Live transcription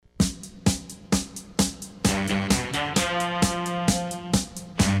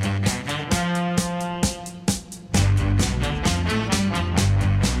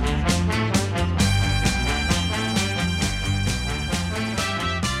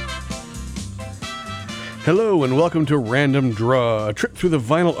Hello and welcome to Random Draw, a trip through the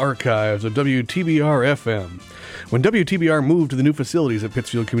vinyl archives of WTBR-FM. When WTBR moved to the new facilities at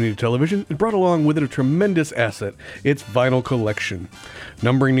Pittsfield Community Television, it brought along with it a tremendous asset, its vinyl collection,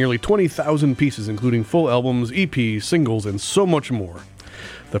 numbering nearly 20,000 pieces including full albums, EPs, singles, and so much more.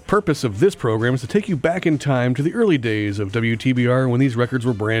 The purpose of this program is to take you back in time to the early days of WTBR when these records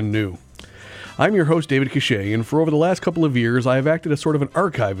were brand new. I'm your host, David Cachet, and for over the last couple of years, I have acted as sort of an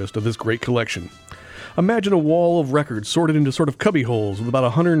archivist of this great collection. Imagine a wall of records sorted into sort of cubby holes with about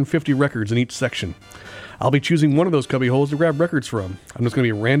 150 records in each section. I'll be choosing one of those cubby holes to grab records from. I'm just going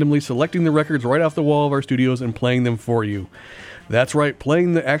to be randomly selecting the records right off the wall of our studios and playing them for you. That's right,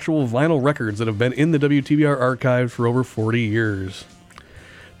 playing the actual vinyl records that have been in the WTBR archives for over 40 years.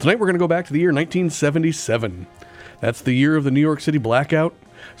 Tonight we're going to go back to the year 1977. That's the year of the New York City blackout,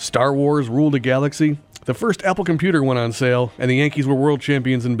 Star Wars ruled a galaxy, the first Apple computer went on sale, and the Yankees were world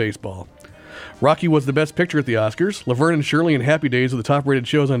champions in baseball. Rocky was the best picture at the Oscars, Laverne and Shirley and Happy Days were the top-rated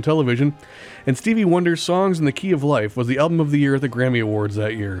shows on television, and Stevie Wonder's Songs in the Key of Life was the album of the year at the Grammy Awards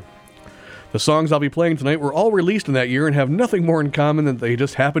that year. The songs I'll be playing tonight were all released in that year and have nothing more in common than they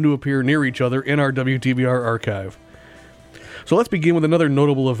just happen to appear near each other in our WTBR archive. So let's begin with another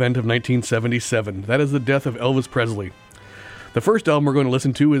notable event of 1977. That is the death of Elvis Presley. The first album we're going to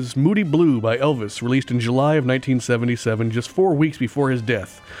listen to is Moody Blue by Elvis, released in July of 1977, just 4 weeks before his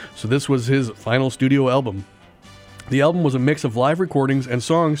death. So this was his final studio album. The album was a mix of live recordings and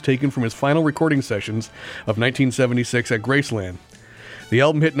songs taken from his final recording sessions of 1976 at Graceland. The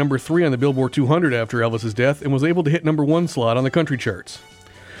album hit number 3 on the Billboard 200 after Elvis's death and was able to hit number 1 slot on the country charts.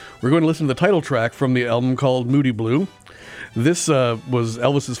 We're going to listen to the title track from the album called Moody Blue. This was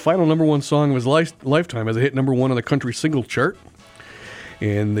Elvis's final number 1 song of his lifetime as it hit number 1 on the country single chart.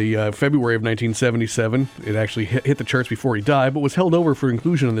 In the February of 1977, it actually hit the charts before he died, but was held over for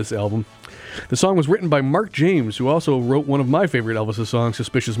inclusion on this album. The song was written by Mark James, who also wrote one of my favorite Elvis songs,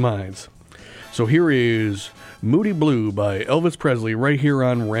 Suspicious Minds. So here is Moody Blue by Elvis Presley right here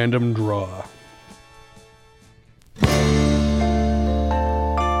on Random Draw.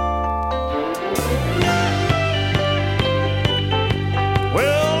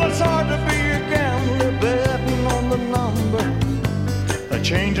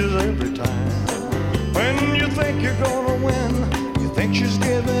 Changes every time. When you think you're gonna win, you think she's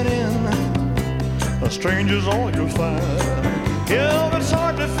giving in. A stranger's all you'll find. Yeah, but it's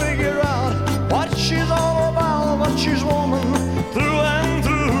hard to figure out what she's all about, but she's woman through and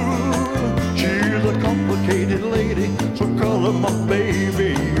through. She's a complicated lady, so call her my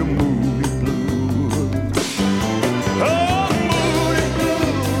baby, a Moody Blue. Oh, Moody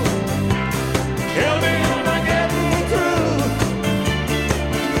Blue, help me.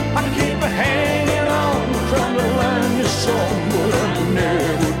 Hanging on, trying to learn your song, but I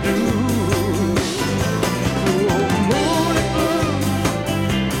never do. Oh, Moody Blue,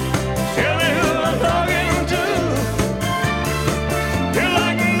 tell me who I'm talking to. You're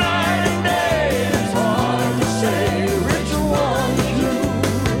like night and day, it's hard to say which one's you.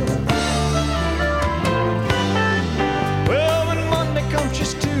 Well, when Monday comes,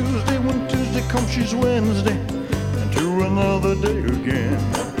 she's Tuesday. When Tuesday comes, she's Wednesday. And to another day again.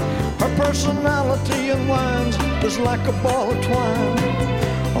 Her personality unwinds just like a ball of twine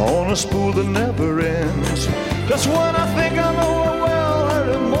on a spool that never ends. Just when I think I know her well,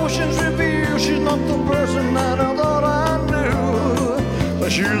 her emotions reveal she's not the person that I thought I knew.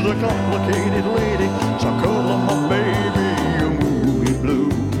 But she's a complicated lady, so I call her my baby, a Moody Blue.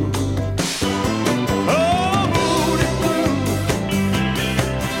 Oh, Moody Blue,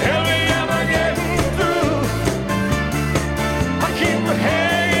 tell me am I getting through? I keep her head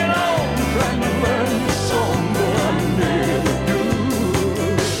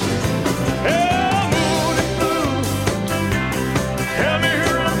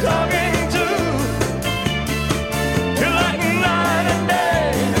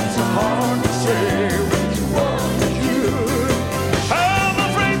which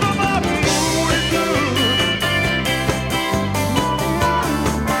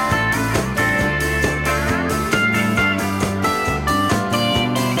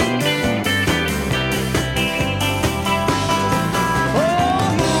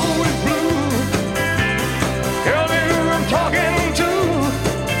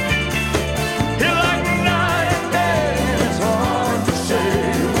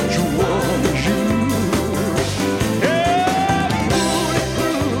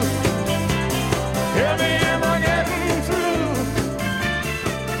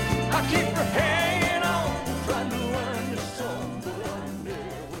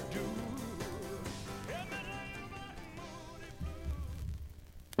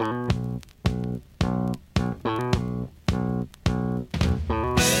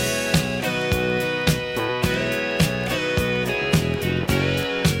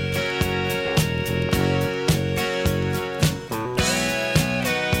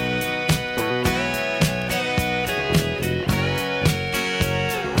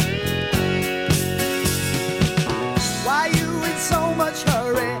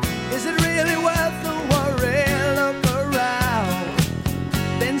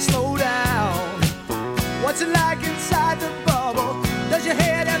then slow down. What's it like inside the bubble? Does your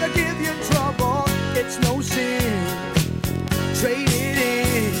head ever give you trouble? It's no sin, trade it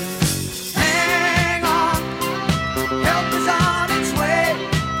in. Hang on, help is on its way.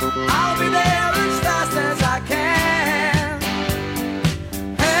 I'll be there as fast as I can.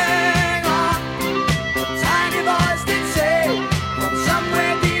 Hang on, a tiny voice did say from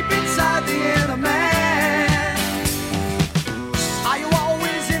somewhere deep inside the inner man. Are you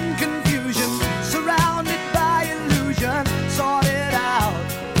always in confusion, surrounded by illusion? Sort it out,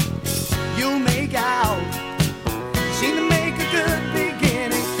 you'll make out. Seem to make a good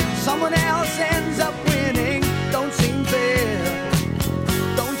beginning, someone else ends up winning. Don't seem fair,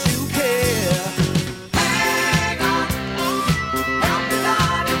 don't you care? Hang on, help is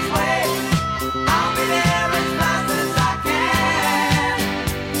on its way. I'll be there as fast as I can.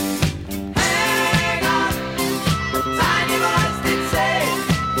 Hang on, a tiny voice did say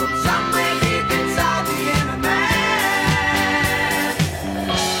from somewhere deep inside the inner man.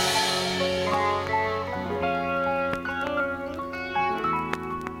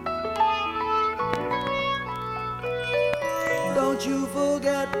 Don't you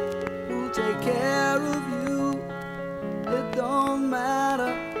forget who'll take care of you. It don't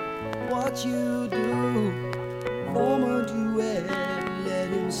matter what you do. Form a duet, let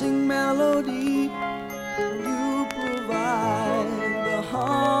him sing melody. You provide the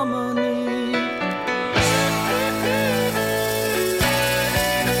harmony.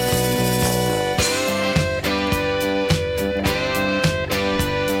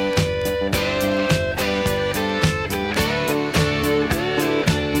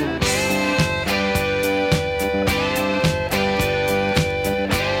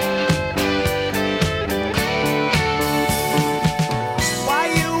 Why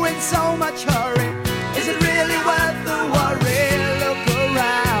you in so much hurry? Is it really worth the worry? Look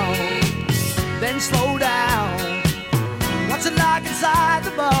around, then slow down. What's it like inside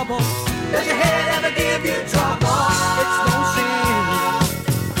the bubble? Does your head ever give you trouble? It's no sin,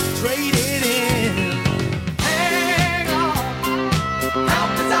 trade it in. Hang on,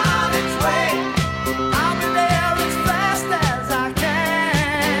 help is on its way. I'll be there as fast as I can.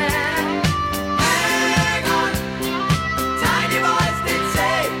 Hang on, tiny voice did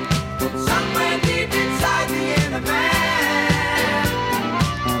say from somewhere deep inside the inner man.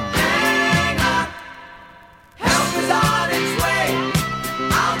 Hang on, help is on its way.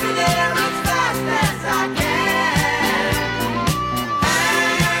 I'll be there as fast as I can.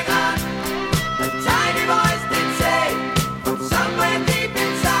 Hang on, a tiny voice did say from somewhere deep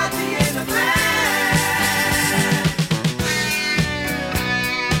inside the inner man.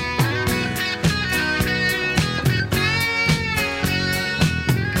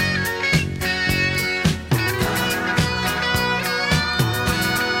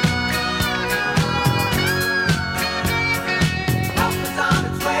 Help is on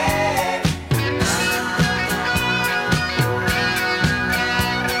its way.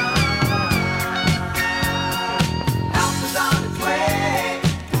 Help is on its way.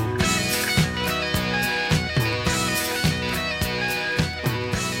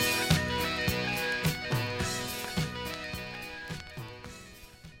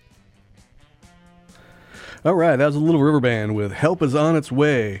 All right, that was a Little River Band with Help Is On Its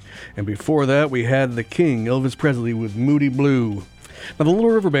Way. And before that, we had The King, Elvis Presley, with Moody Blue. Now, the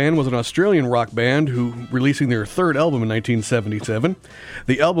Little River Band was an Australian rock band who releasing their third album in 1977.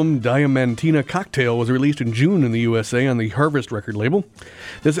 The album Diamantina Cocktail was released in June in the USA on the Harvest record label.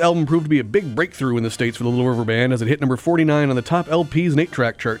 This album proved to be a big breakthrough in the States for the Little River Band as it hit number 49 on the top LPs and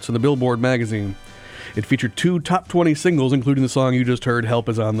 8-track charts in the Billboard magazine. It featured 2 top 20 singles, including the song you just heard, Help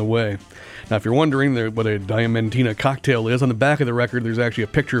Is On The Way. Now, if you're wondering what a Diamantina cocktail is, on the back of the record there's actually a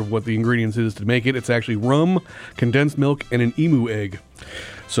picture of what the ingredients is to make it. It's actually rum, condensed milk, and an emu egg.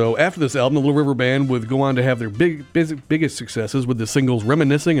 So after this album, the Little River Band would go on to have their biggest successes with the singles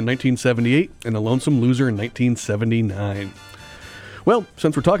Reminiscing in 1978 and The Lonesome Loser in 1979. Well,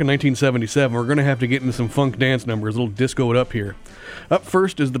 since we're talking 1977, we're going to have to get into some funk dance numbers, a little disco it up here. Up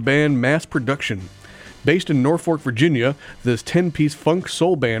first is the band Mass Production. Based in Norfolk, Virginia, this 10-piece funk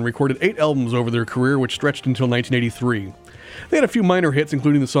soul band recorded 8 albums over their career, which stretched until 1983. They had a few minor hits,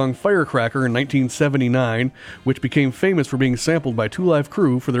 including the song Firecracker in 1979, which became famous for being sampled by Two Live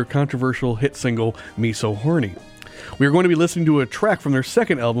Crew for their controversial hit single, Me So Horny. We are going to be listening to a track from their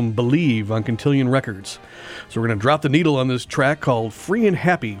second album, Believe, on Cotillion Records. So we're going to drop the needle on this track called Free and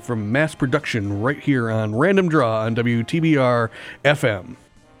Happy from Mass Production right here on Random Draw on WTBR FM.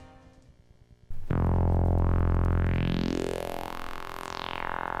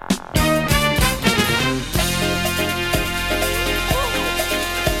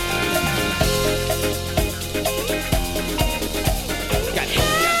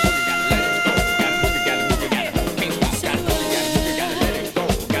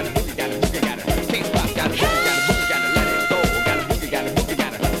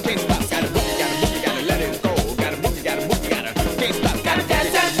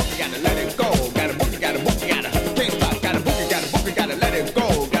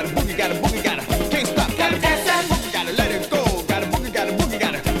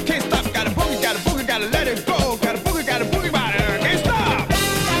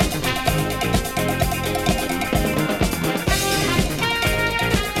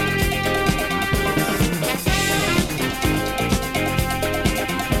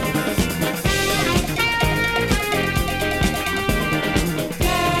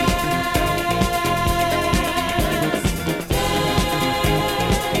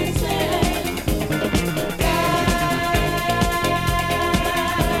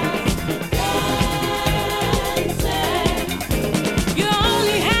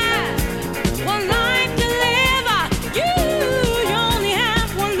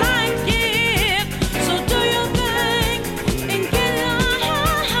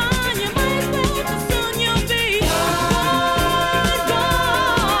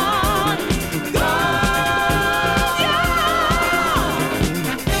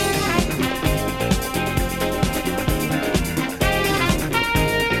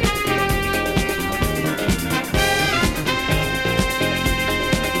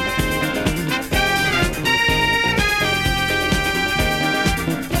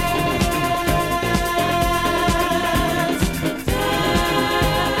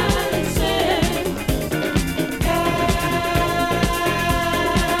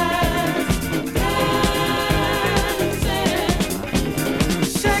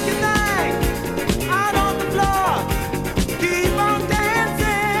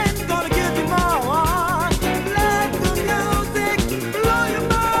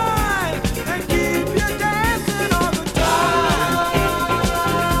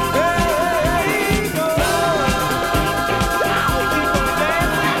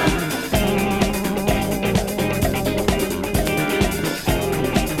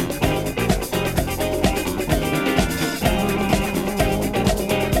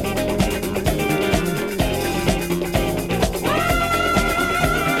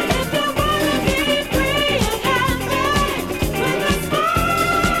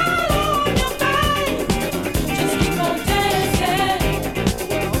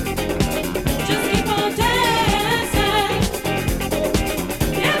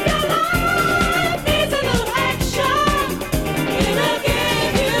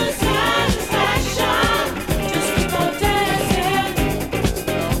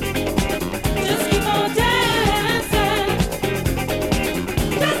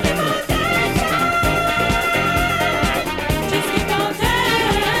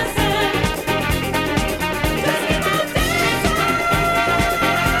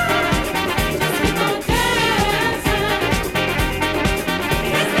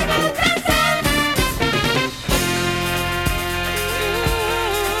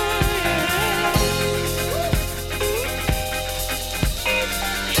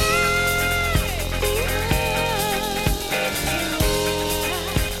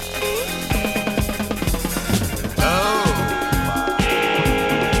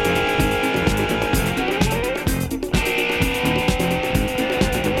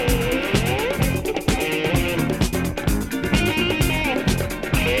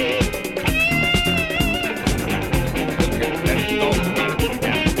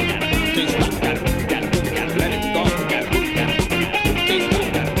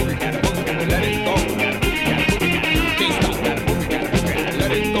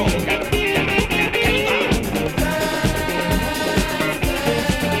 Be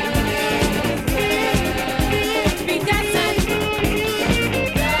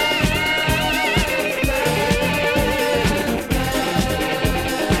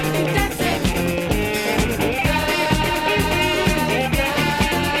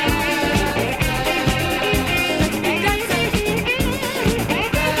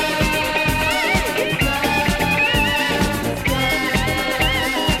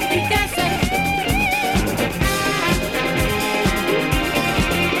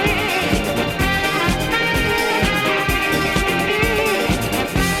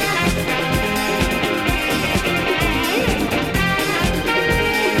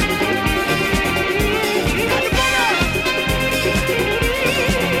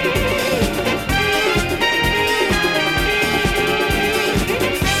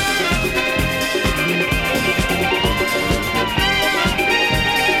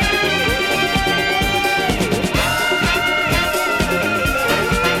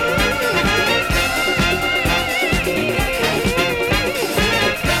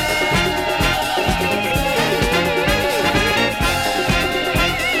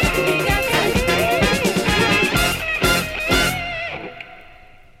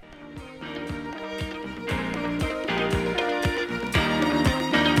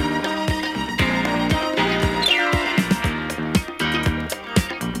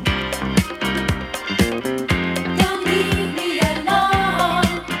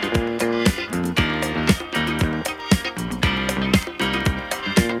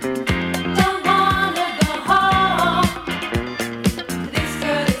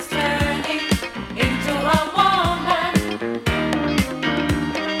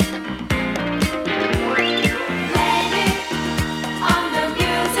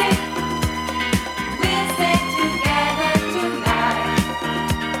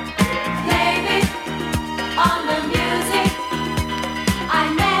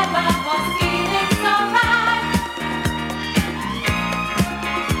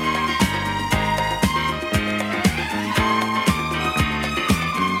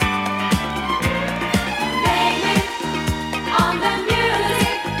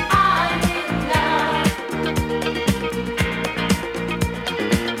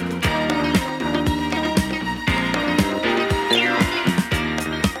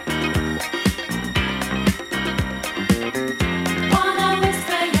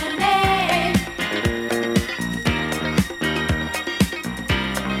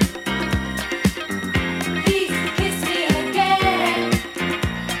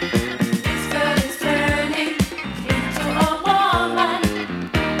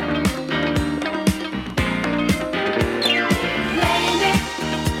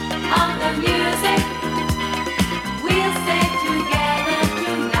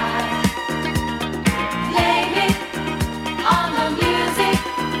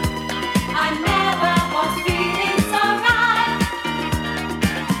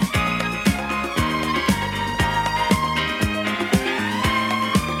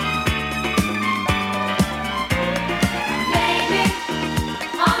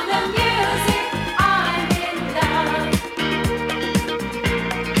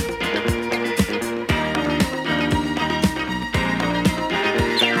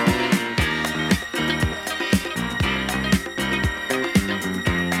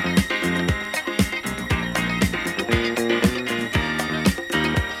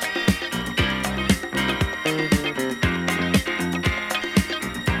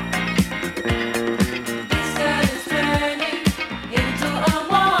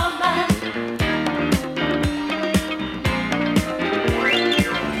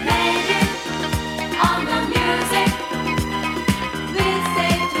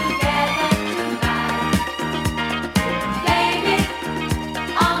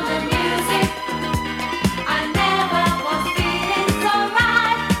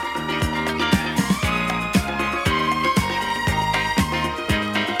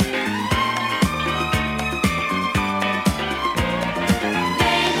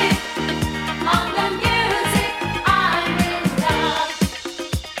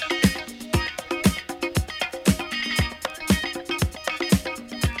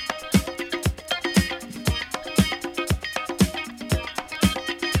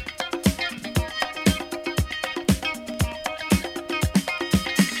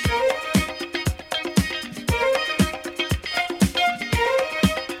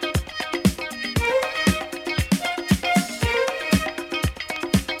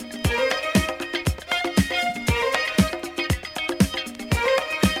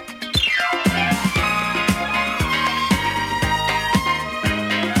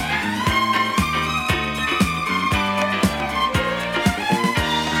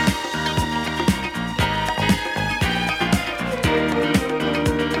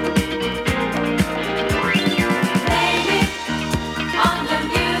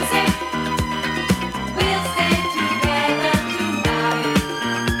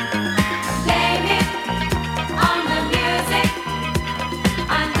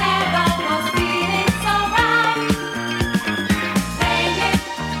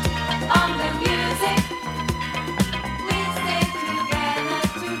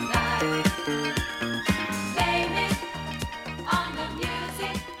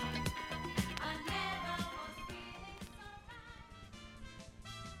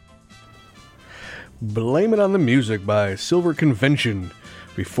Blame It on the Music by Silver Convention.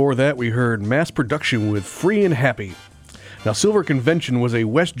 Before that, we heard Mass Production with Free and Happy. Now, Silver Convention was a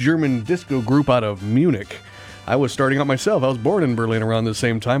West German disco group out of Munich. I was starting out myself. I was born in Berlin around the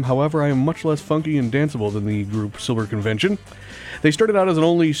same time. However, I am much less funky and danceable than the group Silver Convention. They started out as an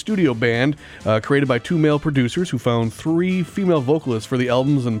only studio band created by two male producers who found three female vocalists for the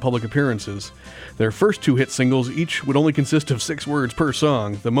albums and public appearances. Their first two hit singles each would only consist of 6 words per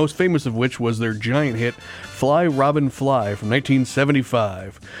song, the most famous of which was their giant hit Fly Robin Fly from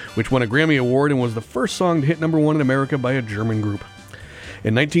 1975, which won a Grammy Award and was the first song to hit number 1 in America by a German group.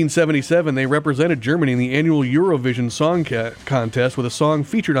 In 1977, they represented Germany in the annual Eurovision Song Contest with a song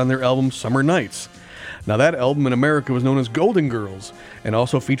featured on their album Summer Nights. Now, that album in America was known as Golden Girls and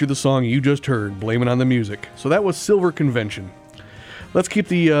also featured the song you just heard, Blame It on the Music. So that was Silver Convention. Let's keep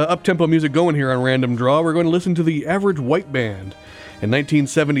the up-tempo music going here on Random Draw. We're going to listen to the Average White Band. In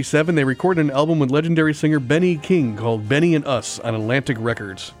 1977, they recorded an album with legendary singer Benny King called Benny and Us on Atlantic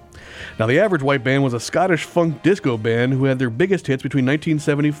Records. Now, the Average White Band was a Scottish funk disco band who had their biggest hits between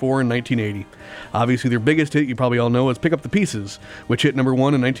 1974 and 1980. Obviously, their biggest hit, you probably all know, is Pick Up the Pieces, which hit number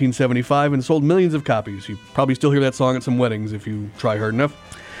 1 in 1975 and sold millions of copies. You probably still hear that song at some weddings if you try hard enough.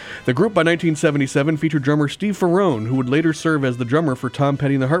 The group by 1977 featured drummer Steve Ferrone, who would later serve as the drummer for Tom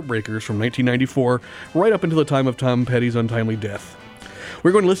Petty and the Heartbreakers from 1994, right up until the time of Tom Petty's untimely death.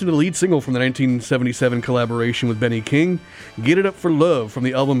 We're going to listen to the lead single from the 1977 collaboration with Benny King, Get It Up for Love, from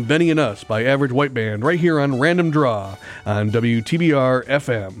the album Benny and Us by Average White Band, right here on Random Draw on WTBR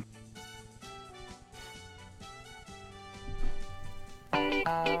FM.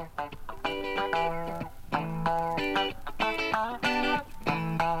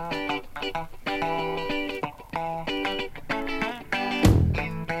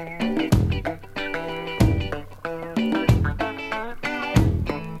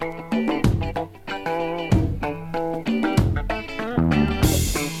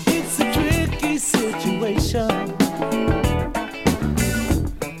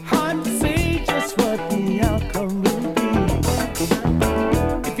 Hard to say just what the outcome will be.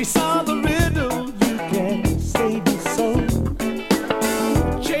 If you saw the riddle, you can save your soul.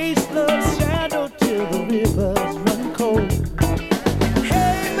 Chase love's shadow till the rivers run cold.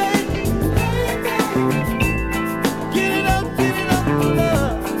 Hey baby, get it up for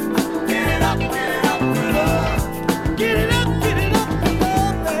love. Get it up for love. Get it up for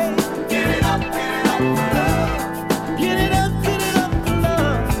love, baby. Get it up for love. Get it up for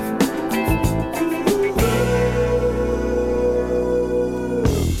love.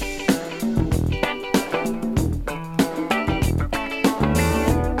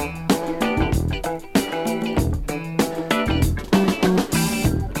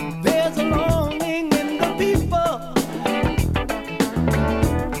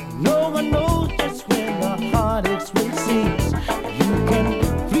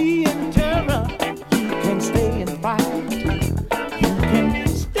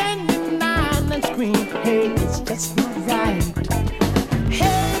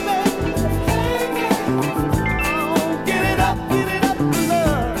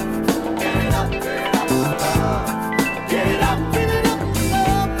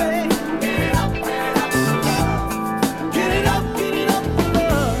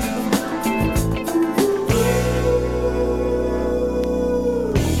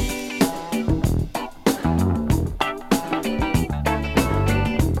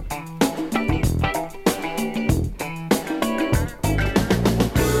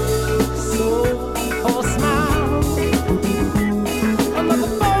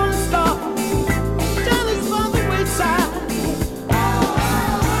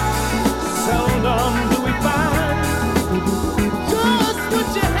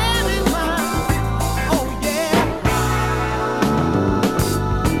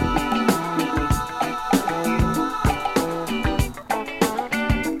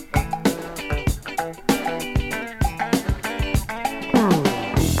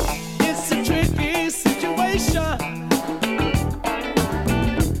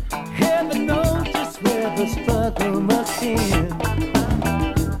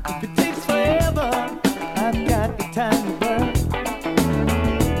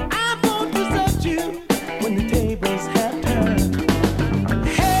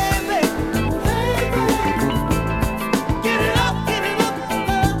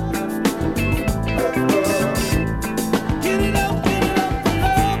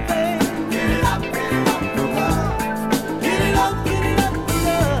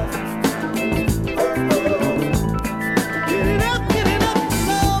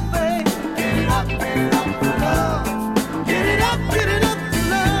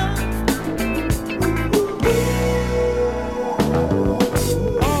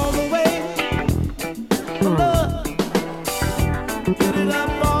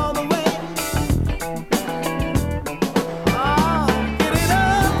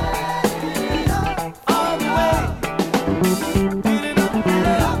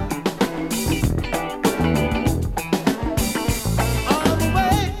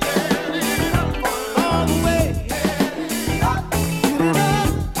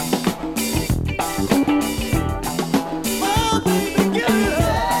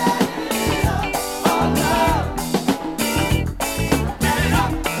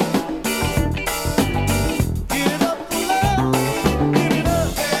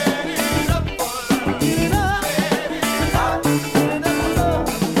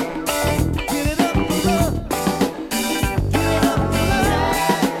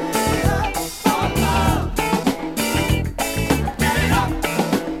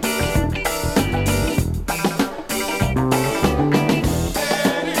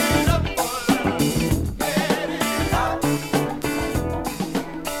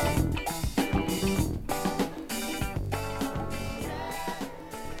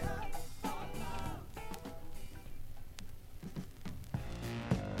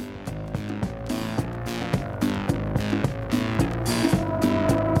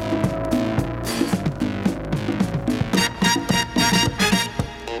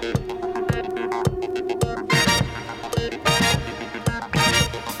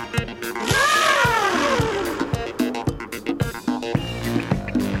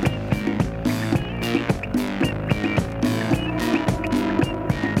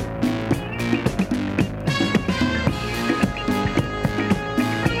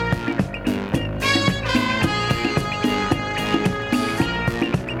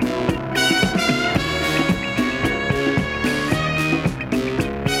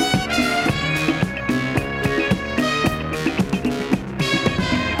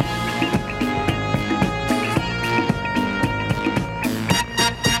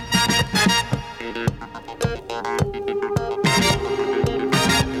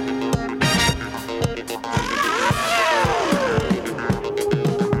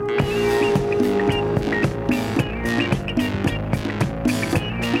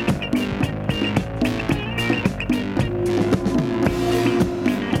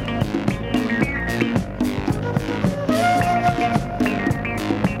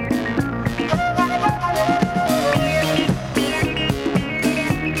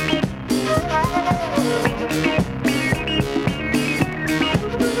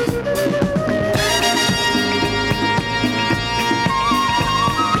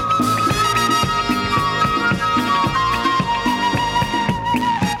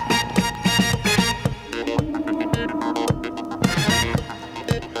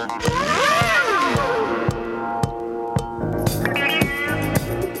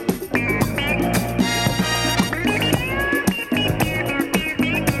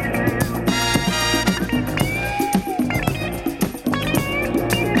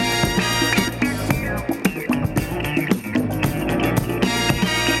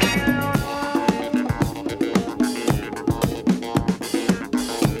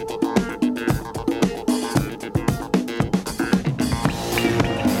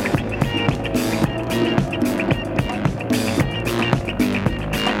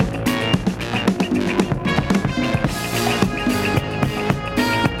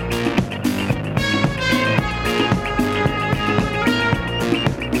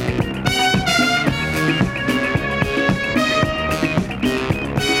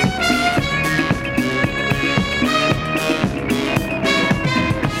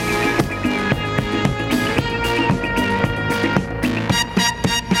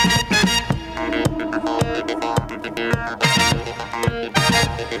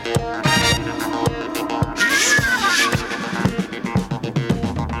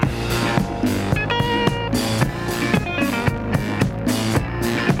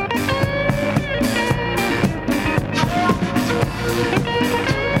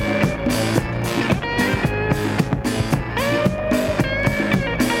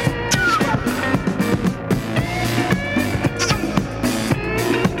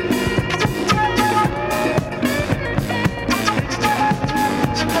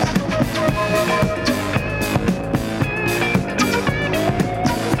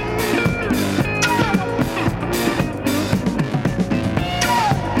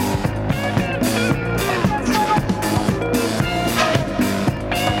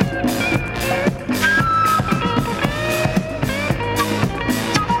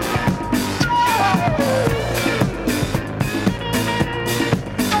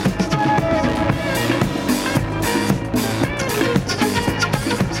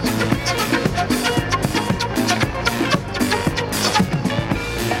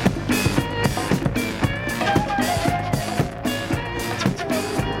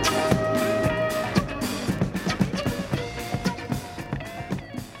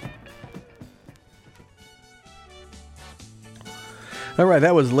 All right,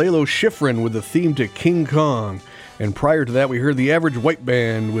 that was Lalo Schifrin with the theme to King Kong. And prior to that, we heard the Average White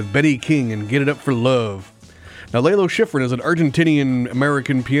Band with Betty King and Get It Up for Love. Now, Lalo Schifrin is an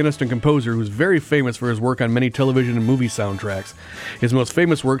Argentinian-American pianist and composer who's very famous for his work on many television and movie soundtracks. His most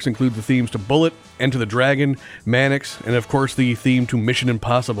famous works include the themes to Bullet, Enter the Dragon, Mannix, and of course the theme to Mission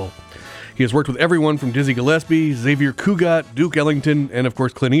Impossible. He has worked with everyone from Dizzy Gillespie, Xavier Cugat, Duke Ellington, and of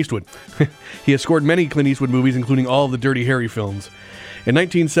course Clint Eastwood. He has scored many Clint Eastwood movies, including all of the Dirty Harry films. In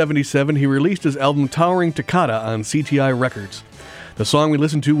 1977, he released his album Towering Toccata on CTI Records. The song we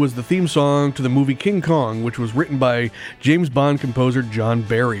listened to was the theme song to the movie King Kong, which was written by James Bond composer John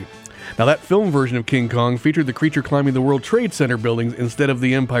Barry. Now, that film version of King Kong featured the creature climbing the World Trade Center buildings instead of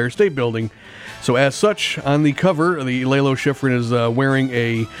the Empire State Building. So as such, on the cover, the Lalo Schifrin is wearing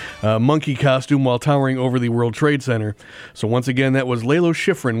a monkey costume while towering over the World Trade Center. So once again, that was Lalo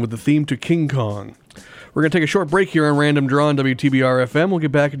Schifrin with the theme to King Kong. We're going to take a short break here on Random Draw on WTBR FM. We'll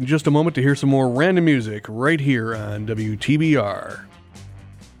get back in just a moment to hear some more random music right here on WTBR.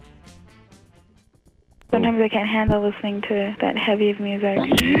 Sometimes I can't handle listening to that heavy of music.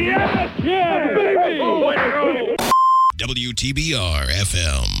 Yes! Yeah, baby! WTBR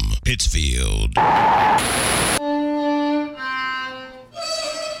FM, Pittsfield.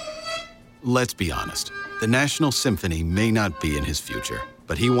 Let's be honest. The National Symphony may not be in his future,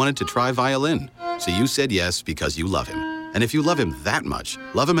 but he wanted to try violin. So you said yes because you love him. And if you love him that much,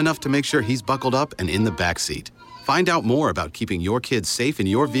 love him enough to make sure he's buckled up and in the back seat. Find out more about keeping your kids safe in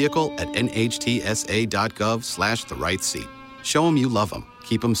your vehicle at nhtsa.gov/the-right-seat. Show them you love them.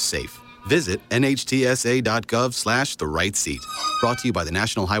 Keep them safe. Visit nhtsa.gov/the-right-seat. Brought to you by the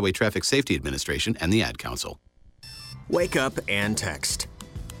National Highway Traffic Safety Administration and the Ad Council. Wake up and text.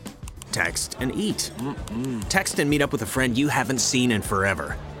 Text and eat. Text and meet up with a friend you haven't seen in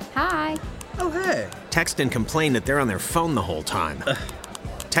forever. Hi. Oh, hey. Text and complain that they're on their phone the whole time.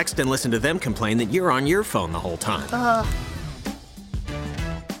 Text and listen to them complain that you're on your phone the whole time.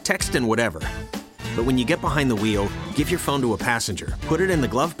 Text and whatever. But when you get behind the wheel, give your phone to a passenger. Put it in the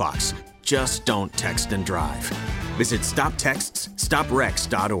glove box. Just don't text and drive. Visit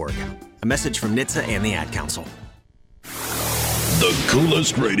StopTextsStopWrecks.org. A message from NHTSA and the Ad Council. The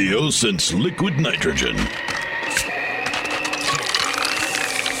coolest radio since liquid nitrogen.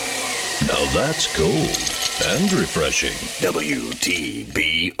 Now that's cool and refreshing.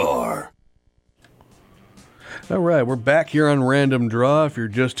 WTBR. All right, we're back here on Random Draw. If you're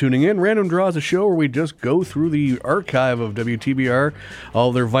just tuning in, Random Draw is a show where we just go through the archive of WTBR,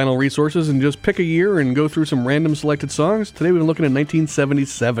 all their vinyl resources, and just pick a year and go through some random selected songs. Today we've been looking at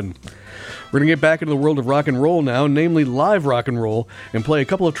 1977. We're going to get back into the world of rock and roll now, namely live rock and roll, and play a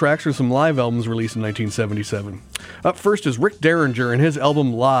couple of tracks from some live albums released in 1977. Up first is Rick Derringer and his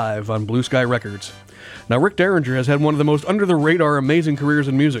album Live on Blue Sky Records. Now, Rick Derringer has had one of the most under-the-radar amazing careers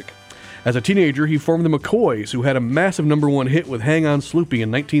in music. As a teenager, he formed the McCoys, who had a massive #1 hit with Hang On Sloopy in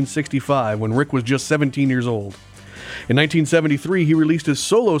 1965 when Rick was just 17 years old. In 1973, he released his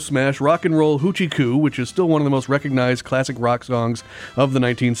solo smash Rock and Roll Hoochie Coo, which is still one of the most recognized classic rock songs of the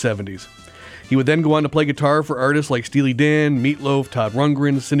 1970s. He would then go on to play guitar for artists like Steely Dan, Meatloaf, Todd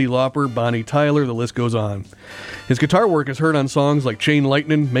Rundgren, Cyndi Lauper, Bonnie Tyler, the list goes on. His guitar work is heard on songs like Chain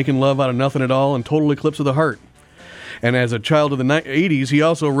Lightnin', Making Love Out of Nothing at All, and Total Eclipse of the Heart. And as a child of the 80s, he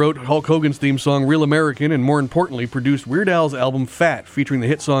also wrote Hulk Hogan's theme song Real American, and more importantly, produced Weird Al's album Fat, featuring the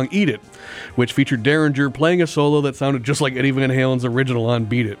hit song Eat It, which featured Derringer playing a solo that sounded just like Eddie Van Halen's original on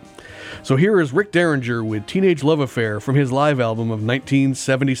Beat It. So here is Rick Derringer with Teenage Love Affair from his live album of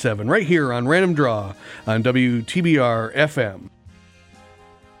 1977, right here on Random Draw on WTBR FM.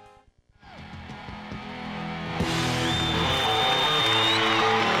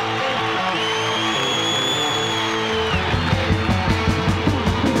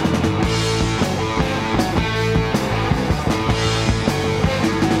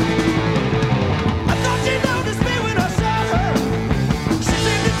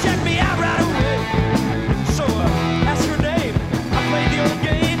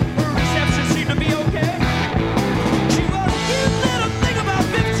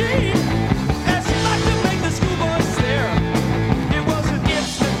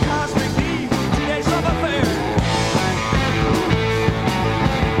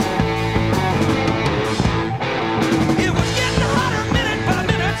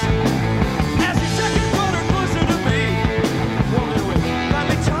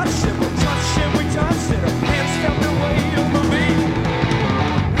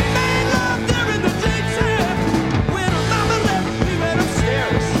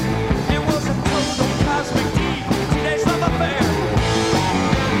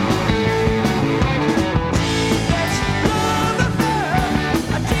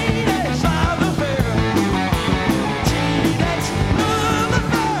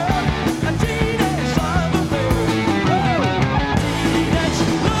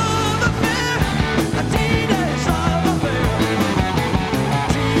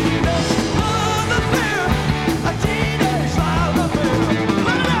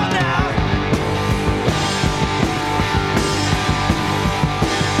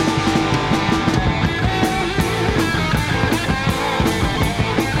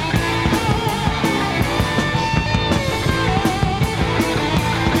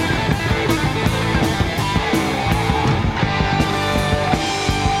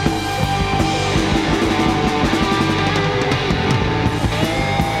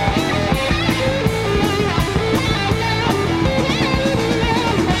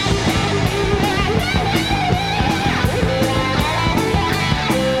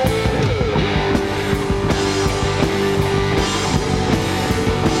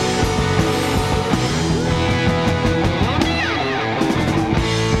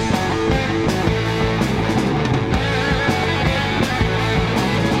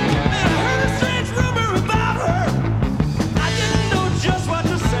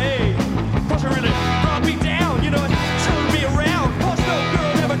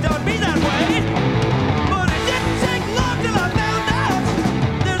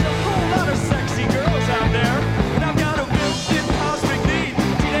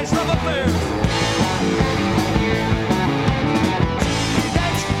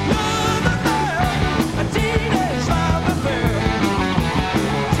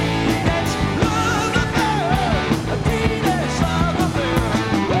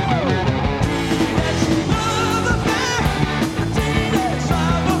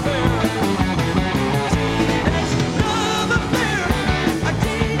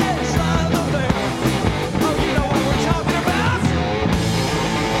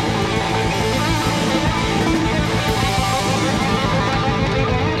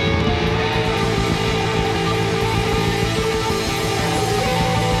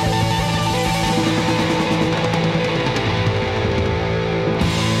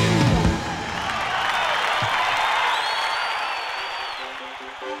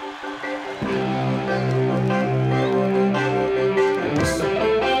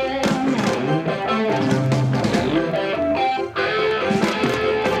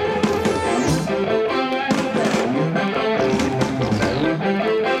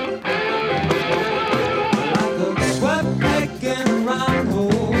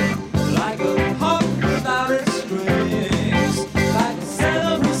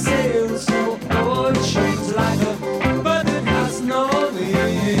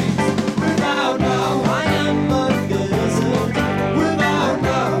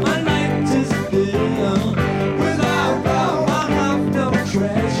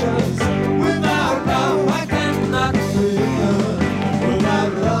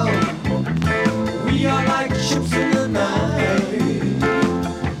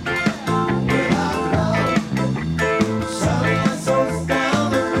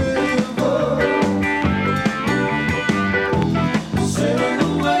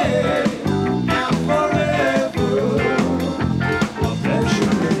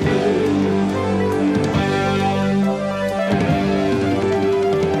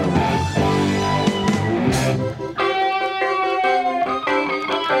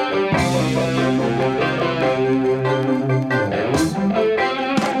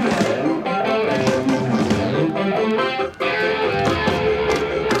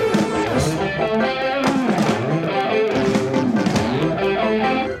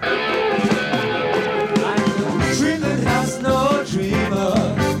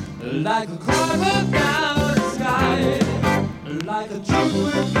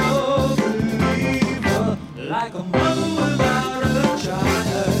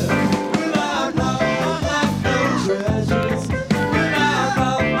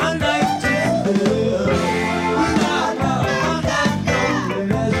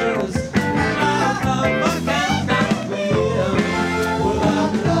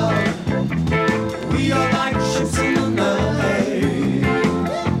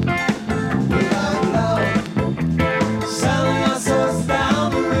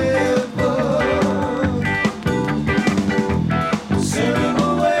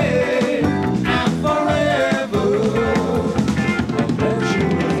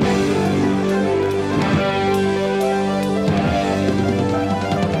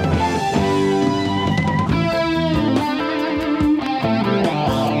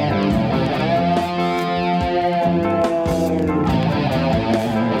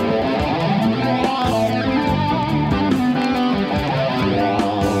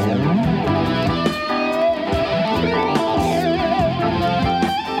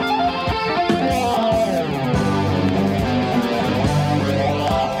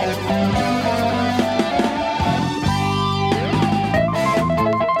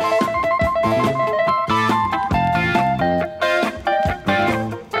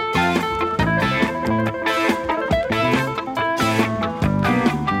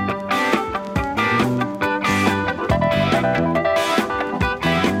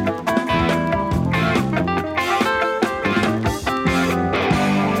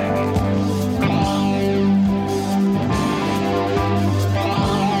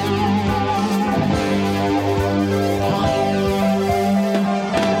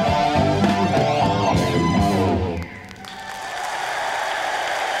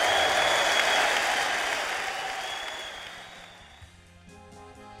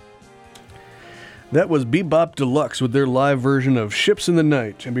 That was Bebop Deluxe with their live version of Ships in the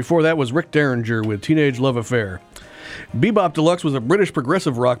Night, and before that was Rick Derringer with Teenage Love Affair. Bebop Deluxe was a British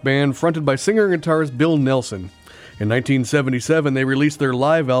progressive rock band fronted by singer and guitarist Bill Nelson. In 1977, they released their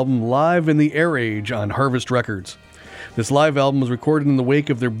live album Live in the Air Age on Harvest Records. This live album was recorded in the wake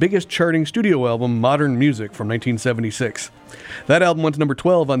of their biggest charting studio album, Modern Music, from 1976. That album went to number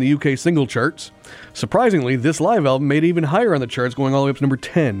 12 on the UK single charts. Surprisingly, this live album made it even higher on the charts, going all the way up to number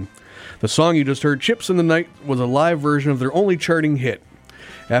 10. The song you just heard, Ships in the Night, was a live version of their only charting hit.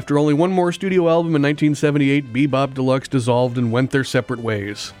 After only one more studio album in 1978, Bebop Deluxe dissolved and went their separate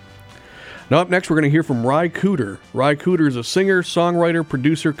ways. Now up next, we're going to hear from Ry Cooder. Ry Cooder is a singer, songwriter,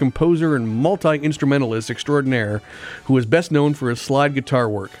 producer, composer, and multi-instrumentalist extraordinaire who is best known for his slide guitar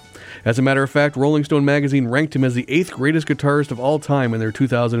work. As a matter of fact, Rolling Stone magazine ranked him as the 8th greatest guitarist of all time in their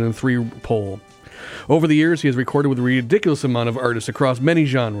 2003 poll. Over the years, he has recorded with a ridiculous amount of artists across many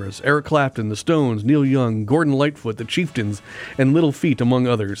genres: Eric Clapton, The Stones, Neil Young, Gordon Lightfoot, The Chieftains, and Little Feat, among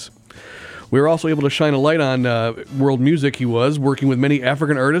others. We were also able to shine a light on world music. He was working with many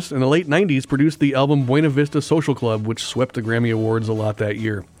African artists. In the late 90s, produced the album Buena Vista Social Club, which swept the Grammy Awards a lot that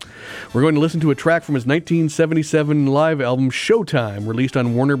year. We're going to listen to a track from his 1977 live album Showtime, released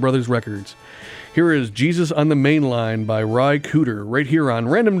on Warner Brothers Records. Here is Jesus on the Main Line by Ry Cooder, right here on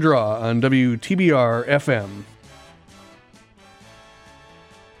Random Draw on WTBR FM.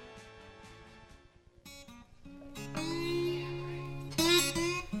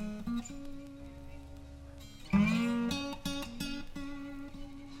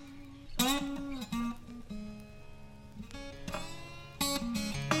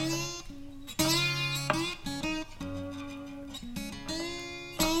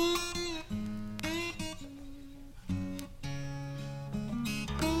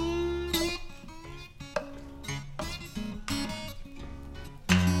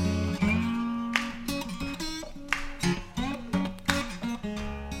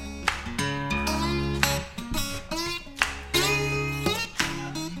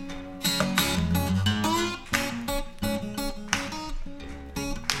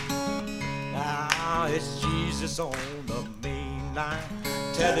 On the main line,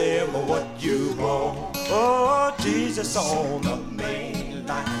 tell him what you want. Oh, Jesus on the main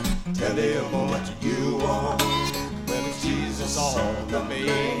line, tell him what you want. Well, it's Jesus on the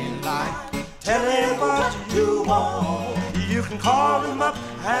main line, tell him what you want. You can call him up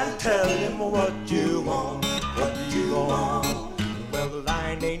and tell him what you want, what you want. Well, the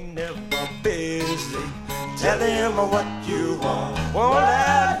line ain't never busy, tell him what you want. Well,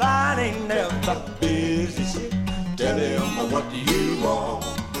 that line ain't never busy, tell him what you want.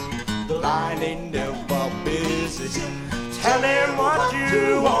 The line ain't never busy, tell him what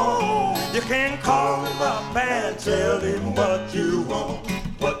you want. You can call him up and tell him what you want,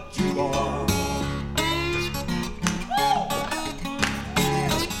 what you want.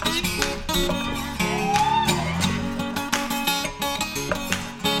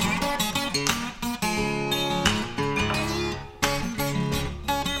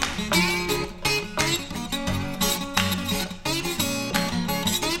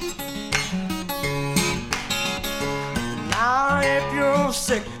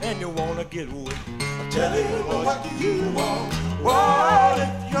 Sick and you wanna get well, tell him what you want. Well,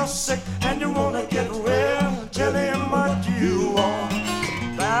 if you're sick and you wanna get well, tell him what you want.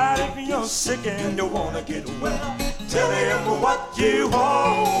 But if you're sick and you wanna get well, tell him what you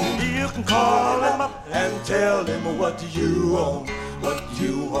want. You can call him up and tell him what you want, what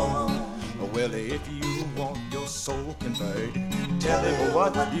you want. Well, if you want your soul converted, tell him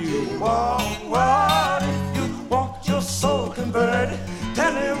what you want. Well, if you want your soul converted,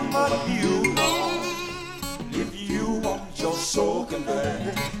 tell him what you want. If you want your soul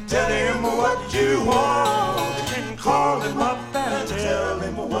converted, tell him what you want. You can call him up and tell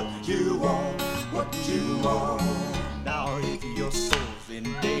him what you want, what you want. Now if your soul's in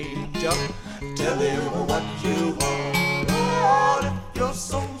danger, tell him what you want. Lord, if your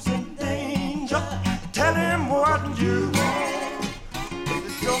soul's in danger, tell him what you want.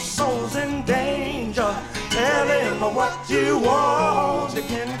 If your soul's in danger, tell him what you want. You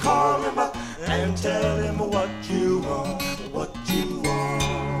can call him up and tell him what you want, what you want.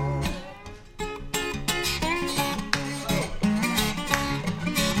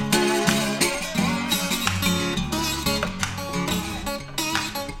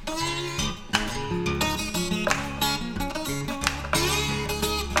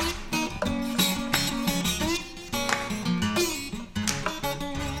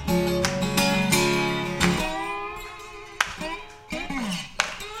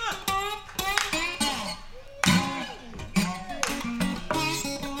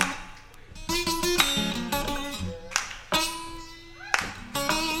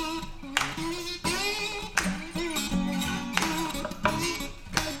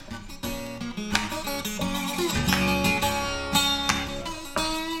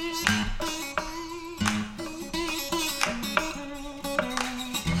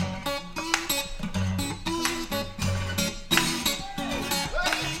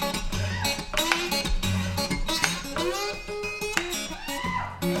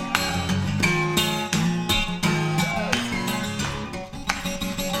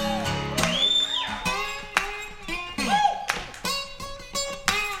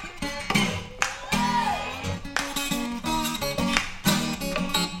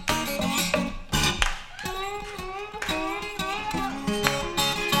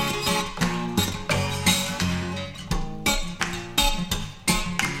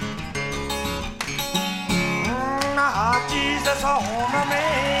 on the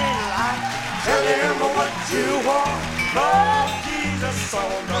main line. Tell him what you want, Lord Jesus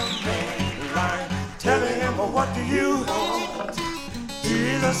on the main line. Tell him what do you want,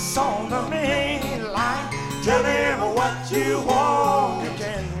 Jesus on the main line. Tell him what you want. You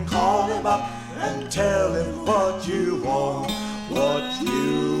can call him up and tell him what you want, what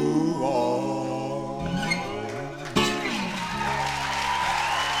you want.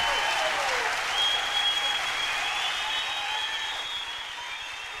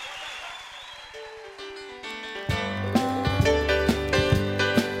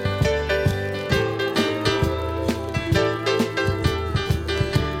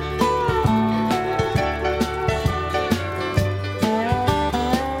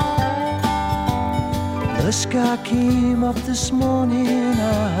 The sky came up this morning,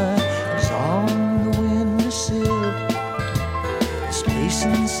 I was on the windowsill. The space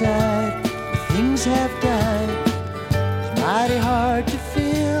inside, where things have died, it's mighty hard to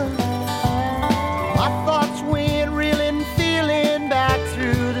fill. My thoughts went reeling, feeling back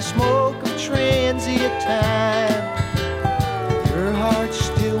through the smoke of transient time. Your heart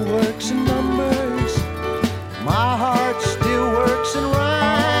still works in numbers, my heart still works in rhyme.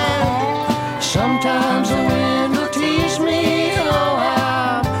 Sometimes the wind will tease me, oh,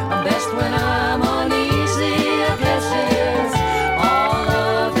 I'm best when I'm uneasy. I guess it is all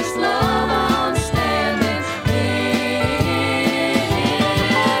of this love I'm standing in.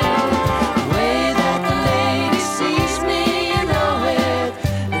 The way that the lady sees me, you know it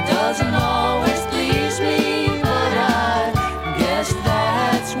doesn't always please me, but I guess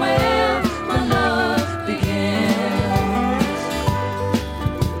that's where my love begins.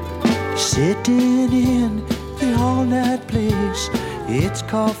 Sitting in the all-night place, it's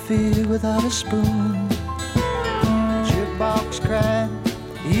coffee without a spoon. Jukebox crying,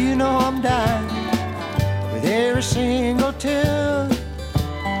 you know I'm dying with every single tune.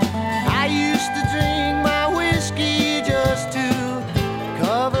 I used to drink my whiskey just to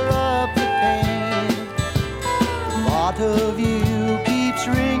cover up the pain. The thought of you keeps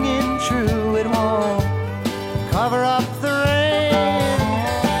ringing true, it won't cover up the rain.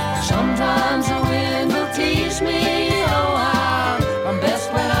 Sometimes the wind will tease me, oh, I'm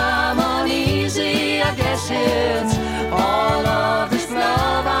best when I'm uneasy. I guess it's all of this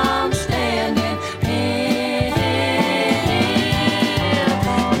love I'm standing in.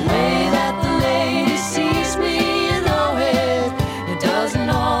 The way that the lady sees me, you know it doesn't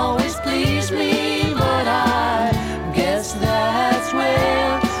always please me, but I guess that's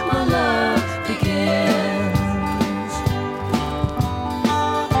where my love begins.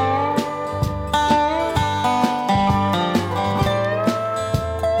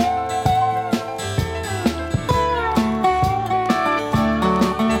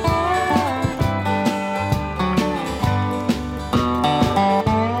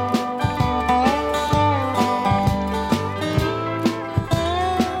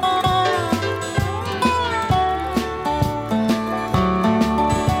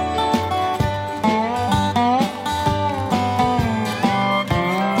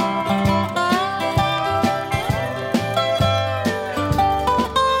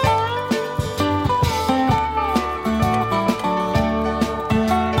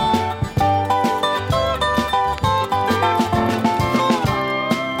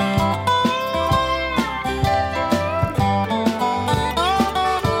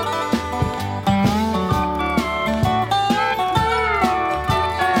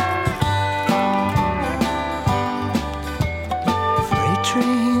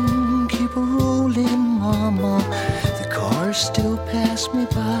 Train, keep a rolling, mama. The cars still pass me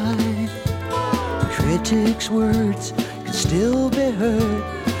by. The critics' words can still be heard.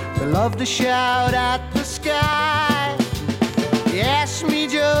 They love to shout at the sky. You ask me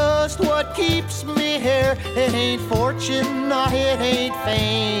just what keeps me here. It ain't fortune, no, it ain't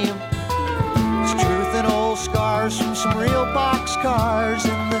fame. It's truth and old scars from some real boxcars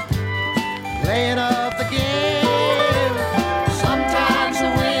and the playing of the game. Sometimes the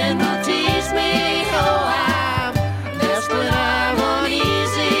wind will tease me, oh, I'm best when I'm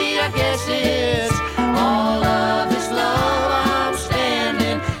uneasy. I guess it's all of this love I'm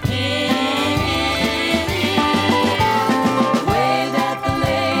standing in. The way that the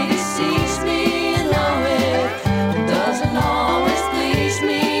lady sees me, you know it doesn't always please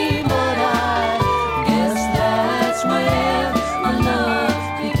me, but I guess that's where my love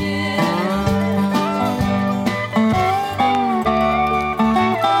begins.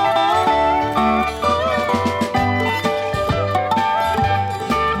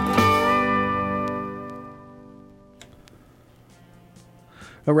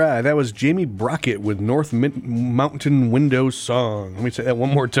 All right, that was Jamie Brockett with North Mountain Window Song. Let me say that one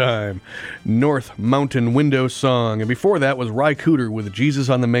more time. North Mountain Window Song. And before that was Ry Cooder with Jesus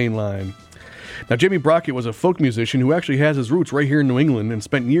on the Main Line. Now, Jamie Brockett was a folk musician who actually has his roots right here in New England and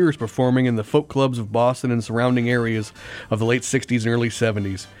spent years performing in the folk clubs of Boston and surrounding areas of the late 60s and early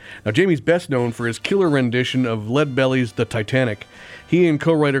 70s. Now, Jamie's best known for his killer rendition of Leadbelly's The Titanic. He and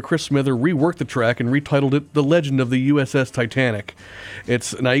co-writer Chris Smither reworked the track and retitled it The Legend of the USS Titanic.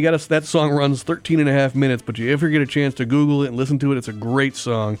 That song runs 13 and a half minutes, but you ever get a chance to Google it and listen to it, it's a great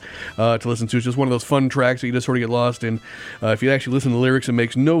song to listen to. It's just one of those fun tracks that you just sort of get lost in. If you actually listen to the lyrics, it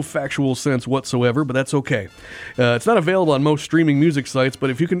makes no factual sense whatsoever, but that's okay. It's not available on most streaming music sites, but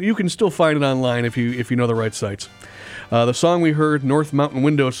if you can still find it online if you know the right sites. The song we heard, North Mountain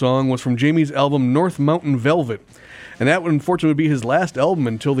Window Song, was from Jamie's album North Mountain Velvet. And that would unfortunately would be his last album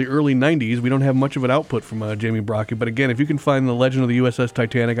until the early 90s. We don't have much of an output from Jamie Brockett. But again, if you can find The Legend of the USS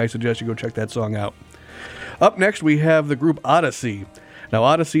Titanic, I suggest you go check that song out. Up next, we have the group Odyssey. Now,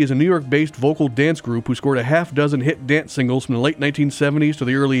 Odyssey is a New York-based vocal dance group who scored a half-dozen hit dance singles from the late 1970s to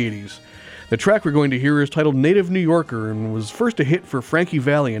the early 80s. The track we're going to hear is titled Native New Yorker and was first a hit for Frankie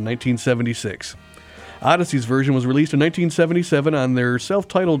Valli in 1976. Odyssey's version was released in 1977 on their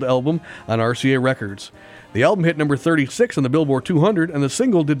self-titled album on RCA Records. The album hit number 36 on the Billboard 200, and the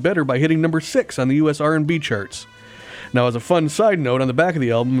single did better by hitting number 6 on the U.S. R&B charts. Now, as a fun side note, on the back of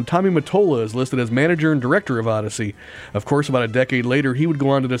the album, Tommy Mottola is listed as manager and director of Odyssey. Of course, about a decade later, he would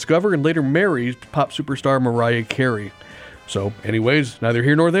go on to discover and later marry pop superstar Mariah Carey. So, anyways, neither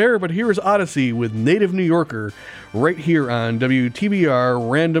here nor there, but here is Odyssey with Native New Yorker right here on WTBR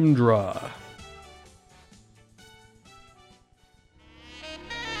Random Draw.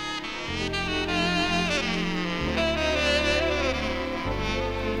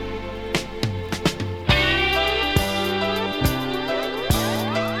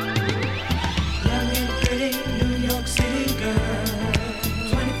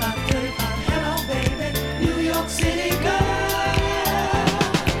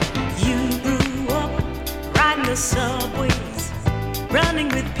 Subways, running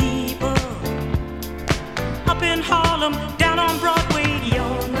with people up in Harlem, down on Broadway.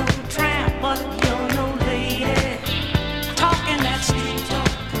 You're no tramp, but you're no lady, talking that street talk.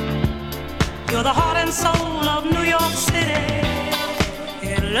 You're the heart and soul of New York City.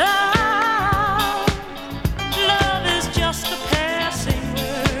 And love is just a passing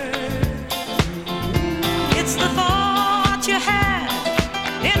word. It's the thought you had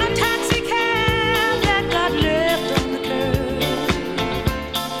in a taxi cab that got left on the curb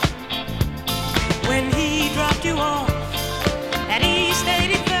when he dropped you off at East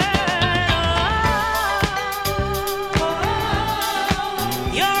 83rd.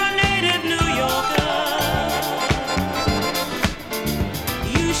 You're a native New Yorker.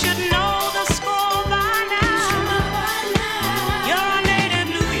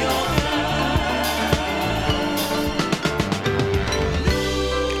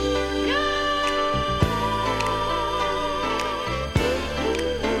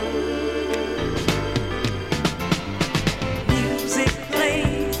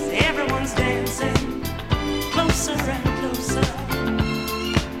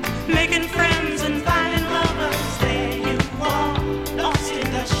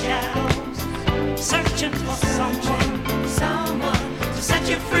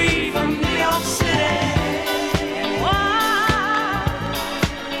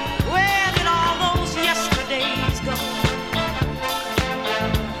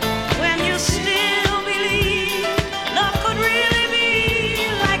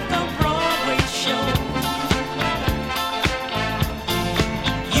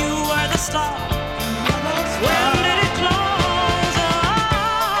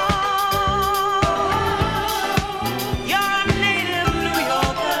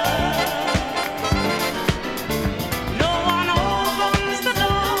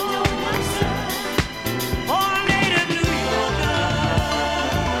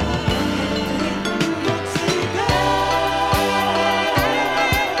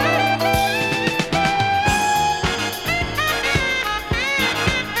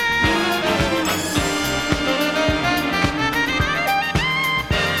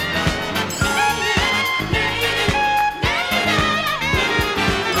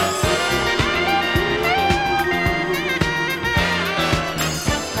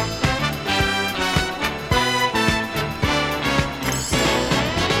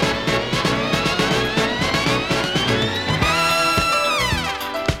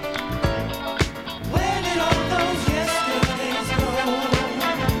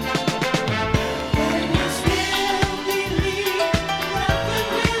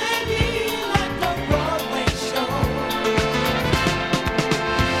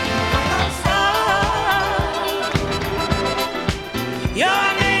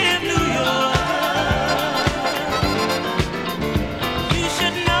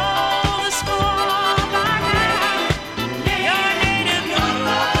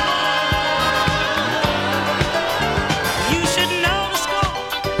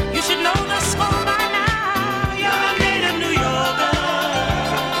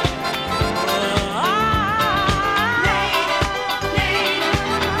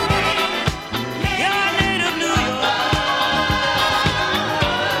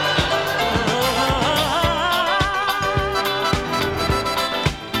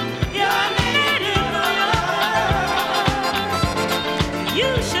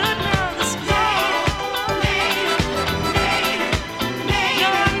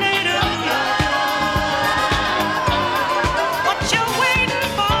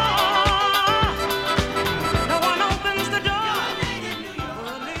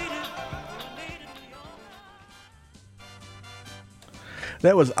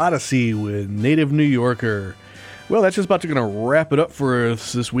 That was Odyssey with Native New Yorker. Well, that's just about going to wrap it up for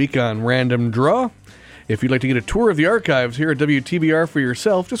us this week on Random Draw. If you'd like to get a tour of the archives here at WTBR for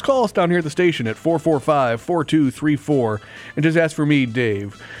yourself, just call us down here at the station at 445-4234 and just ask for me,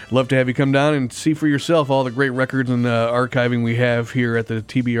 Dave. Love to have you come down and see for yourself all the great records and archiving we have here at the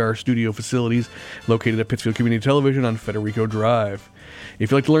TBR studio facilities located at Pittsfield Community Television on Federico Drive.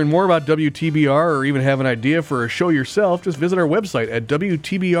 If you'd like to learn more about WTBR or even have an idea for a show yourself, just visit our website at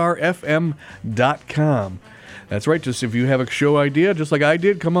WTBRFM.com. That's right, just if you have a show idea, just like I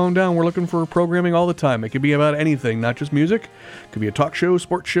did, come on down. We're looking for programming all the time. It could be about anything, not just music. It could be a talk show,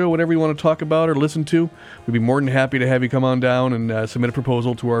 sports show, whatever you want to talk about or listen to. We'd be more than happy to have you come on down and submit a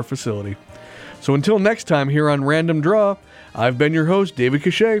proposal to our facility. So until next time here on Random Draw, I've been your host, David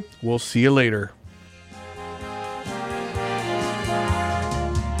Cachet. We'll see you later.